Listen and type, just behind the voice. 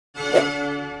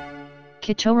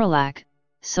Ketorolac,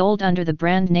 sold under the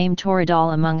brand name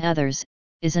Toradol among others,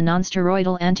 is a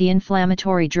nonsteroidal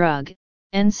anti-inflammatory drug,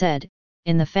 NSAID,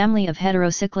 in the family of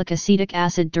heterocyclic acetic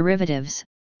acid derivatives,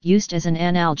 used as an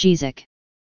analgesic.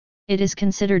 It is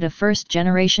considered a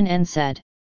first-generation NSAID.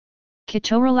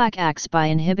 Ketorolac acts by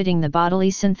inhibiting the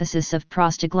bodily synthesis of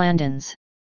prostaglandins.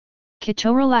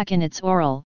 Ketorolac in its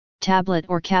oral, tablet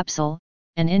or capsule,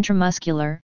 and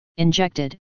intramuscular,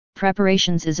 injected,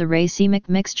 preparations is a racemic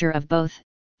mixture of both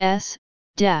S-ketorolac,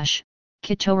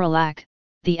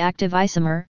 the active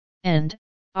isomer, and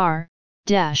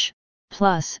R-plus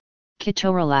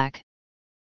ketorolac.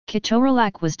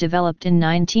 Ketorolac was developed in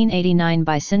 1989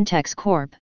 by Syntex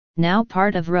Corp., now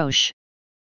part of Roche.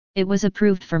 It was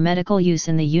approved for medical use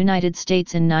in the United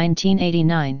States in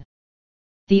 1989.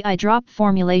 The eye drop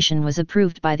formulation was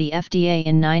approved by the FDA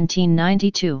in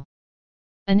 1992.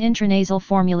 An intranasal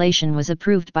formulation was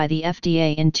approved by the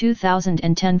FDA in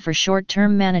 2010 for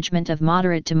short-term management of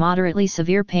moderate to moderately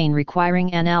severe pain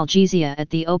requiring analgesia at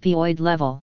the opioid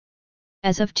level.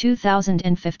 As of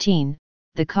 2015,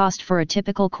 the cost for a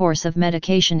typical course of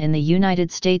medication in the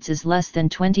United States is less than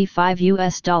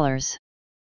 $25.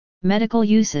 Medical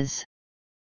uses.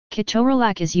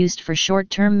 Ketorolac is used for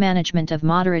short-term management of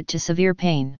moderate to severe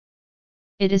pain.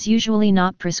 It is usually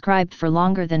not prescribed for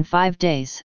longer than 5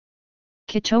 days.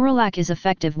 Ketorolac is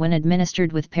effective when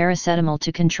administered with paracetamol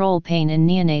to control pain in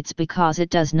neonates because it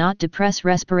does not depress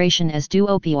respiration as do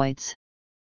opioids.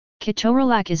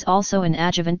 Ketorolac is also an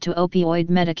adjuvant to opioid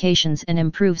medications and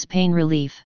improves pain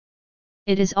relief.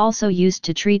 It is also used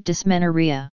to treat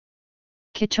dysmenorrhea.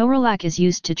 Ketorolac is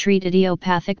used to treat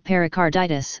idiopathic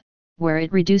pericarditis, where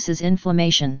it reduces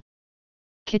inflammation.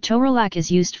 Ketorolac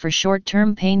is used for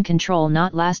short-term pain control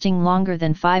not lasting longer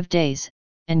than 5 days,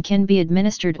 and can be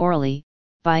administered orally,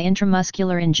 by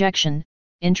intramuscular injection,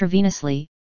 intravenously,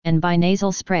 and by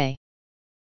nasal spray.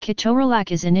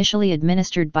 Ketorolac is initially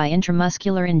administered by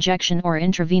intramuscular injection or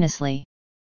intravenously.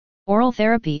 Oral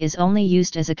therapy is only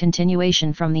used as a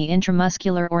continuation from the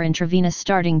intramuscular or intravenous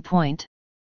starting point.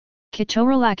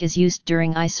 Ketorolac is used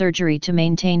during eye surgery to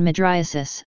maintain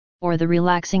mydriasis, or the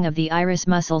relaxing of the iris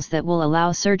muscles that will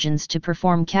allow surgeons to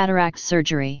perform cataract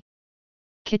surgery.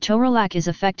 Ketorolac is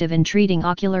effective in treating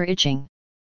ocular itching.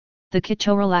 The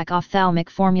ketorolac ophthalmic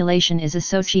formulation is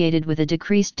associated with a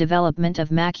decreased development of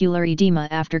macular edema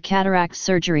after cataract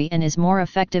surgery and is more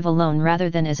effective alone rather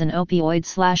than as an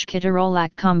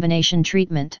opioid/ketorolac combination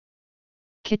treatment.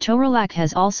 Ketorolac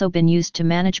has also been used to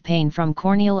manage pain from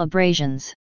corneal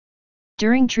abrasions.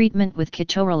 During treatment with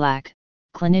ketorolac,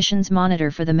 clinicians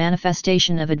monitor for the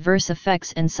manifestation of adverse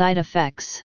effects and side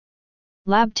effects.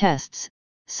 Lab tests,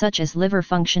 such as liver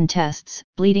function tests,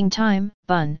 bleeding time,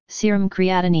 BUN, serum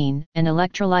creatinine, and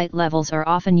electrolyte levels are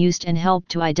often used and help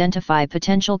to identify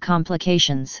potential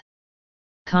complications.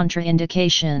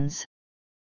 Contraindications.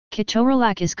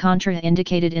 Ketorolac is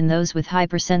contraindicated in those with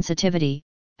hypersensitivity,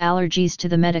 allergies to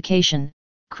the medication,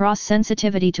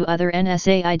 cross-sensitivity to other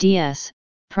NSAIDs,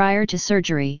 prior to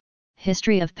surgery,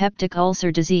 history of peptic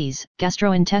ulcer disease,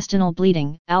 gastrointestinal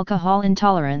bleeding, alcohol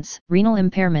intolerance, renal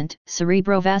impairment,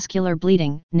 cerebrovascular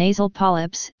bleeding, nasal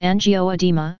polyps,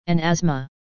 angioedema, and asthma.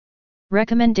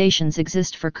 Recommendations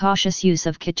exist for cautious use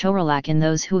of ketorolac in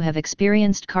those who have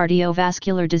experienced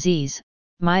cardiovascular disease,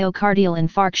 myocardial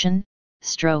infarction,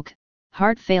 stroke,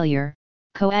 heart failure,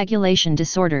 coagulation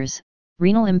disorders,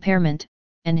 renal impairment,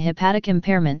 and hepatic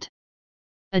impairment.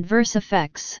 Adverse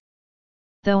effects.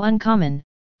 Though uncommon,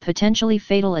 potentially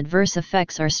fatal adverse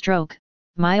effects are stroke,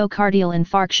 myocardial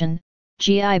infarction,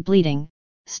 GI bleeding,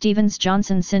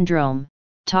 Stevens-Johnson syndrome,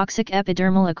 toxic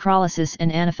epidermal necrolysis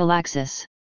and anaphylaxis.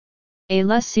 A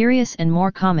less serious and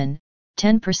more common,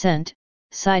 10%,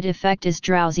 side effect is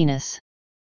drowsiness.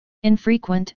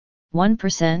 Infrequent,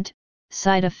 1%,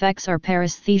 side effects are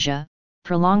paresthesia,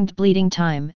 prolonged bleeding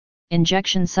time,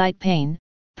 injection site pain,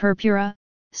 purpura,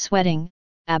 sweating,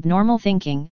 abnormal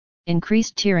thinking,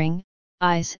 increased tearing,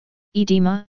 eyes,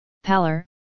 edema, pallor,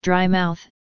 dry mouth,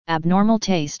 abnormal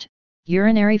taste,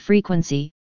 urinary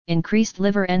frequency, increased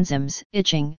liver enzymes,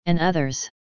 itching, and others.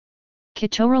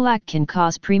 Ketorolac can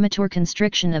cause premature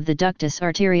constriction of the ductus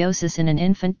arteriosus in an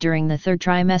infant during the 3rd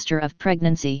trimester of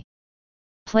pregnancy.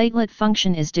 Platelet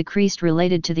function is decreased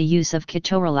related to the use of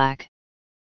ketorolac.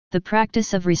 The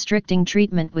practice of restricting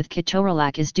treatment with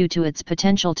ketorolac is due to its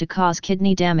potential to cause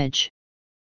kidney damage.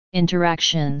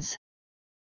 Interactions.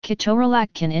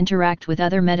 Ketorolac can interact with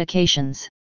other medications.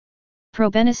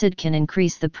 Probenecid can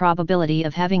increase the probability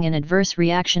of having an adverse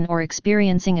reaction or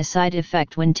experiencing a side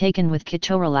effect when taken with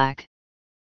ketorolac.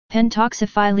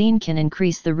 Pentoxifylline can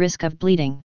increase the risk of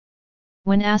bleeding.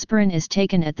 When aspirin is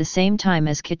taken at the same time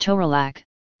as ketorolac,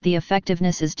 the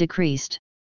effectiveness is decreased.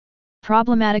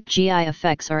 Problematic GI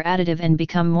effects are additive and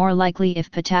become more likely if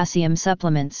potassium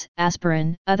supplements,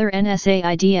 aspirin, other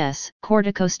NSAIDs,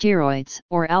 corticosteroids,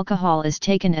 or alcohol is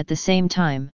taken at the same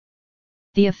time.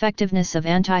 The effectiveness of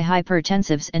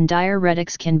antihypertensives and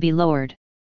diuretics can be lowered.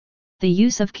 The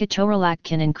use of Ketorolac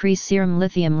can increase serum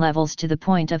lithium levels to the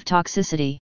point of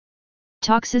toxicity.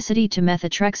 Toxicity to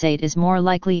methotrexate is more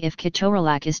likely if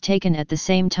Ketorolac is taken at the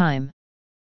same time.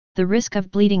 The risk of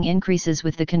bleeding increases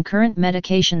with the concurrent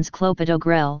medications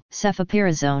clopidogrel,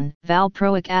 cefoperazone,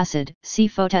 valproic acid,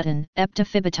 cefotetan,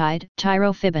 eptifibatide,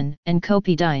 tirofiban, and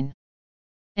copidine.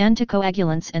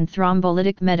 Anticoagulants and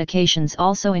thrombolytic medications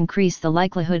also increase the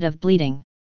likelihood of bleeding.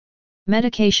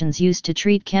 Medications used to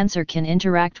treat cancer can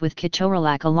interact with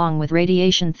Ketorolac along with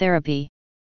radiation therapy.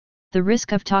 The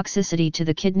risk of toxicity to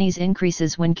the kidneys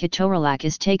increases when Ketorolac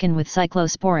is taken with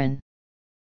cyclosporin.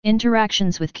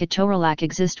 Interactions with Ketorolac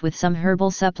exist with some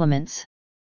herbal supplements.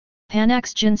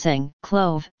 Panax ginseng,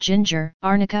 clove, ginger,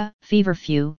 arnica,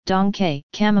 feverfew, donkey,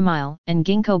 chamomile, and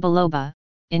ginkgo biloba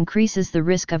increases the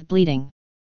risk of bleeding.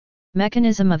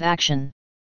 Mechanism of action.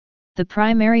 The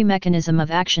primary mechanism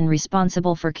of action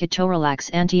responsible for Ketorolac's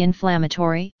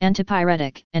anti-inflammatory,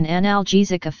 antipyretic, and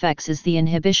analgesic effects is the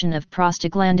inhibition of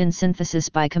prostaglandin synthesis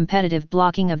by competitive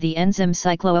blocking of the enzyme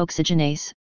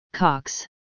cyclooxygenase, COX.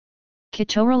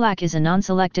 Ketorolac is a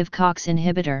non-selective COX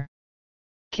inhibitor.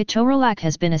 Ketorolac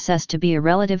has been assessed to be a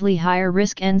relatively higher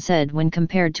risk NSAID when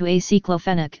compared to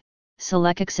aceclofenac,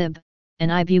 celecoxib,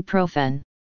 and ibuprofen.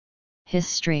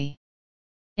 History.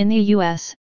 In the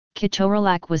U.S.,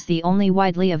 Ketorolac was the only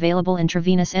widely available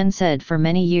intravenous NSAID for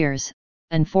many years,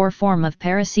 and form of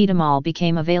paracetamol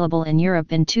became available in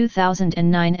Europe in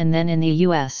 2009 and then in the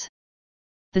U.S.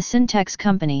 The Syntex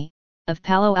Company, of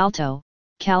Palo Alto,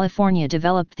 California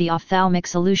developed the ophthalmic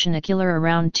solution Acular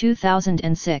around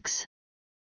 2006.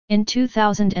 In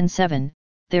 2007,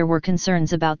 there were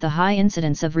concerns about the high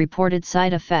incidence of reported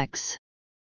side effects.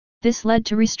 This led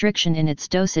to restriction in its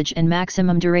dosage and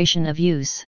maximum duration of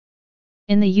use.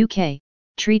 In the UK,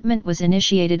 treatment was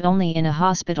initiated only in a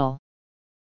hospital.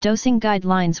 Dosing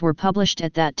guidelines were published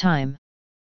at that time.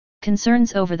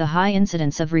 Concerns over the high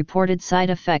incidence of reported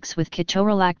side effects with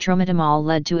Ketorolac trometamol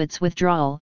led to its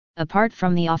withdrawal, apart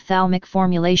from the ophthalmic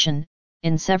formulation,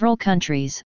 in several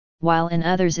countries, while in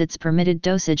others its permitted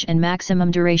dosage and maximum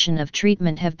duration of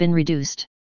treatment have been reduced.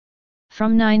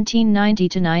 From 1990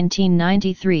 to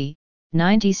 1993,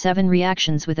 97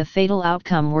 reactions with a fatal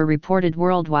outcome were reported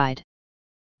worldwide.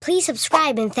 Please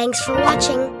subscribe and thanks for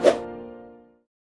watching.